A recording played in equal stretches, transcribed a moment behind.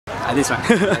This one.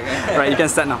 Right, you can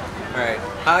start now. Alright.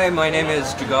 Hi, my name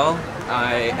is Jalil.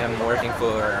 I am working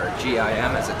for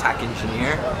GIM as a TAC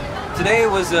engineer. Today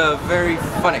was a very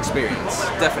fun experience,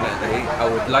 definitely. I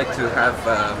would like to have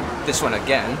this one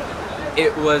again.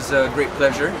 It was a great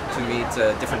pleasure to meet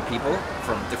different people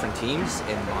from different teams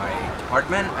in my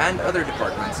department and other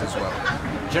departments as well.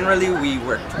 Generally, we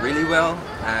worked really well,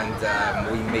 and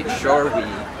we made sure we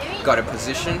got a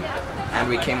position, and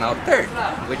we came out third,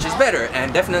 which is better.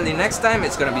 And definitely next time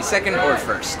it's going to be second or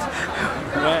first.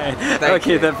 Right. Thank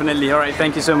Okay, you. definitely. All right.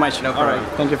 Thank you so much. No All problem.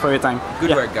 right. Thank you for your time.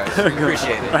 Good work, guys.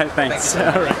 Appreciate it. All right. Thanks.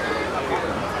 Thank you. All right.